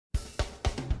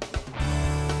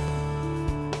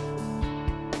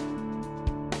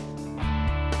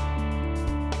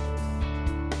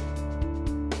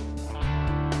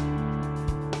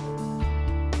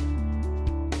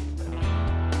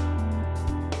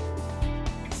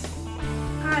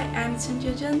I'm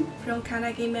Chenjie from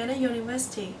Carnegie Mellon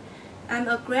University. I'm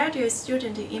a graduate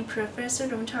student in Professor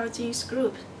Rongchao's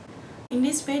group. In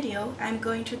this video, I'm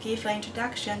going to give an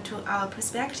introduction to our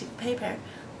perspective paper,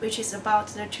 which is about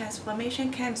the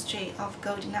transformation chemistry of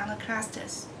gold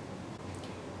nanoclusters.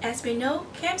 As we know,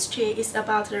 chemistry is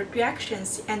about the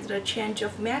reactions and the change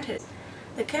of matters.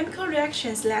 The chemical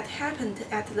reactions that happen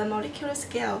at the molecular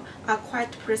scale are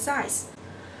quite precise,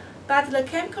 but the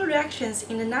chemical reactions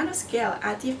in the nanoscale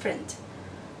are different,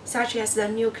 such as the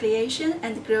nucleation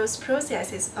and growth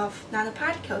processes of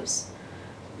nanoparticles.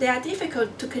 They are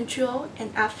difficult to control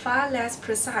and are far less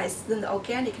precise than the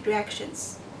organic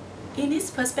reactions. In this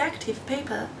perspective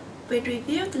paper, we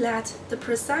revealed that the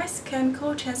precise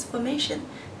chemical transformation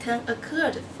can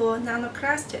occur for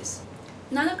nanoclusters.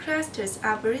 Nanoclusters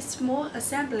are very small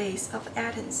assemblies of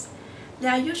atoms. They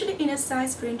are usually in a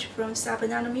size range from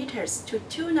sub-nanometers to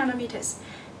 2 nanometers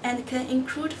and can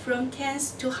include from tens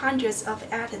to hundreds of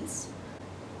atoms.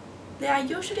 They are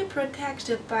usually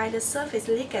protected by the surface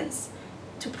ligands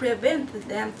to prevent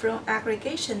them from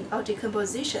aggregation or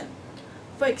decomposition.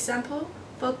 For example,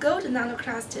 for gold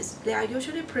nanoclusters, they are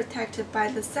usually protected by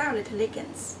the silent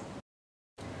ligands.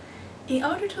 In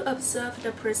order to observe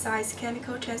the precise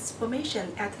chemical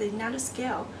transformation at the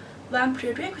nanoscale, one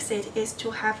prerequisite is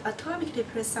to have atomically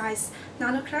precise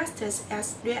nanoclusters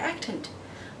as reactant,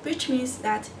 which means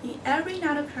that in every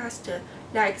nanocluster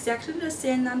there are exactly the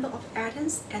same number of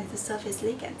atoms and the surface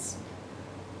ligands.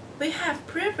 We have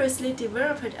previously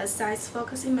developed a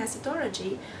size-focusing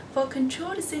methodology for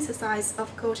controlled synthesis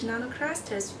of gold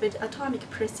nanoclusters with atomic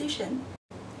precision.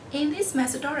 In this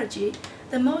methodology,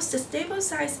 the most stable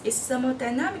size is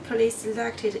thermodynamically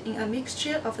selected in a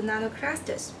mixture of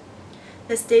nanoclusters.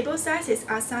 The stable sizes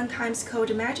are sometimes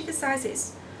called magic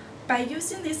sizes. By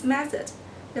using this method,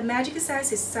 the magic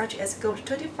sizes such as gold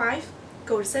 25,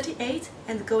 gold 38,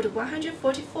 and gold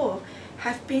 144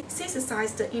 have been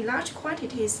synthesized in large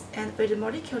quantities and with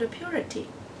molecular purity.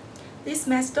 This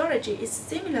methodology is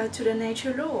similar to the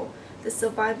natural law, the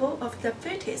survival of the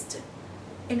fittest.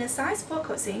 In the size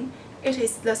focusing, it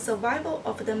is the survival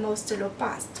of the most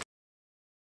robust.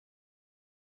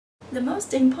 The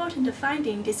most important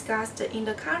finding discussed in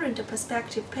the current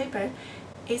perspective paper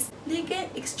is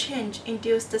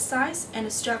ligand-exchange-induced size and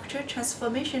structure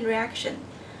transformation reaction.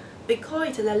 We call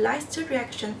it the Leicester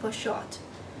reaction for short.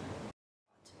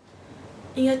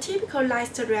 In a typical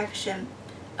Leicester reaction,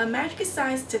 a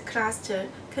magic-sized cluster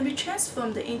can be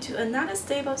transformed into another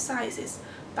stable sizes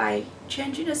by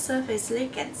changing the surface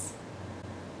ligands.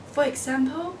 For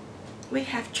example, we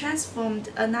have transformed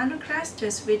a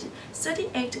nanoclusters with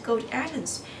 38 gold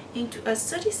atoms into a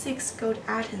 36 gold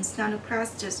atoms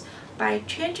nanoclusters by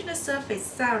changing the surface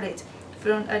solid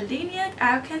from a linear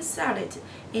alkane solid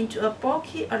into a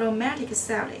bulky aromatic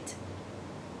solid.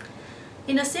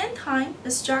 In the same time,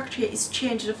 the structure is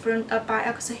changed from a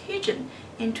bioxyhedron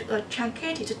into a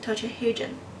truncated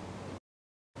tetrahedron.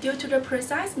 Due to the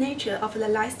precise nature of the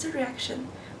Leicester reaction,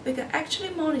 we can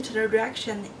actually monitor the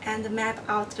reaction and map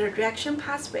out the reaction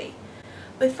pathway.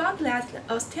 We found that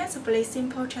the ostensibly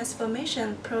simple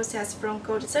transformation process from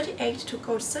gold 38 to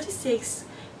gold 36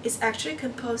 is actually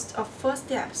composed of 4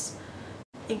 steps,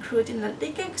 including the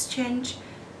ligand exchange,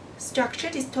 structure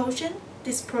distortion,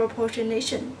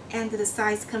 disproportionation, and the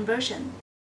size conversion.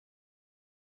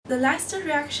 The Leicester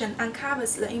reaction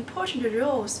uncovers the important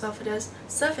roles of the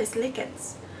surface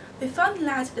ligands. We found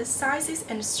that the sizes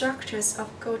and structures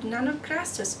of gold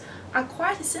nanoclusters are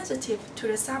quite sensitive to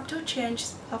the subtle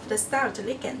changes of the silent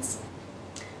ligands.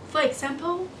 For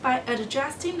example, by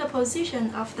adjusting the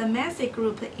position of the methyl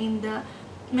group in the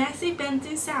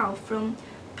methylbenzene cell from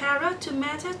para to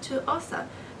meta to author,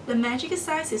 the magic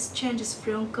sizes changes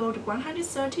from gold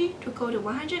 130 to gold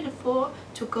 104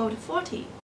 to gold 40.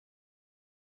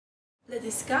 The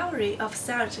discovery of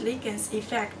silent ligands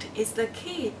effect is the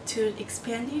key to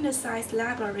expanding the size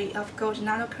library of gold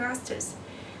nanoclusters,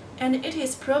 and it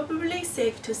is probably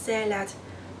safe to say that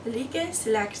the ligand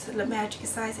selects the magic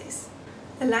sizes.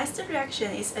 The Leicester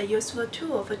reaction is a useful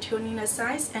tool for tuning the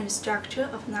size and structure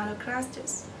of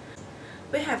nanoclusters.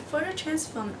 We have further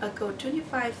transformed a gold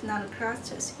 25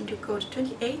 nanoclusters into gold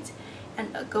 28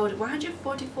 and a gold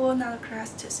 144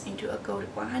 nanoclusters into a gold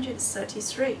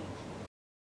 133.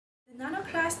 The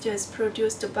nanoclusters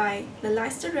produced by the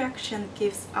Leicester reaction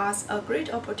gives us a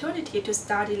great opportunity to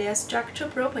study their structural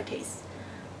properties.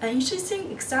 An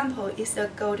interesting example is the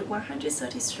gold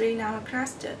 133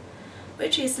 nanocluster,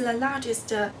 which is the largest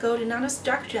gold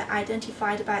nanostructure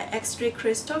identified by X-ray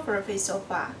crystallography so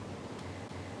far.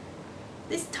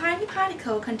 This tiny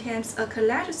particle contains a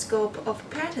kaleidoscope of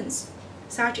patterns,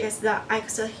 such as the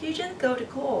ixohedron gold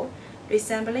core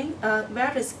resembling a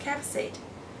virus capsid,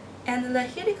 and the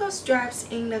helical stripes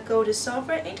in the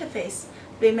gold-sulfur interface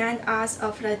remind us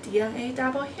of the DNA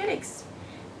double helix,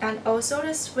 and also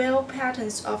the swirl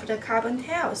patterns of the carbon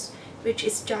tails, which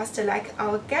is just like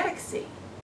our galaxy.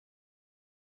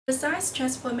 The size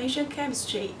transformation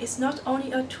chemistry is not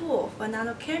only a tool for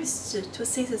nanochemists to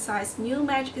synthesize new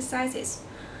magic sizes,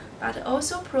 but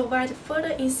also provide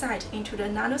further insight into the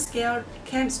nanoscale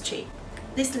chemistry.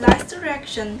 This last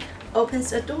direction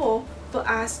opens a door for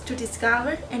us to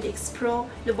discover and explore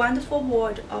the wonderful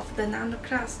world of the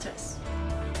nanoclusters.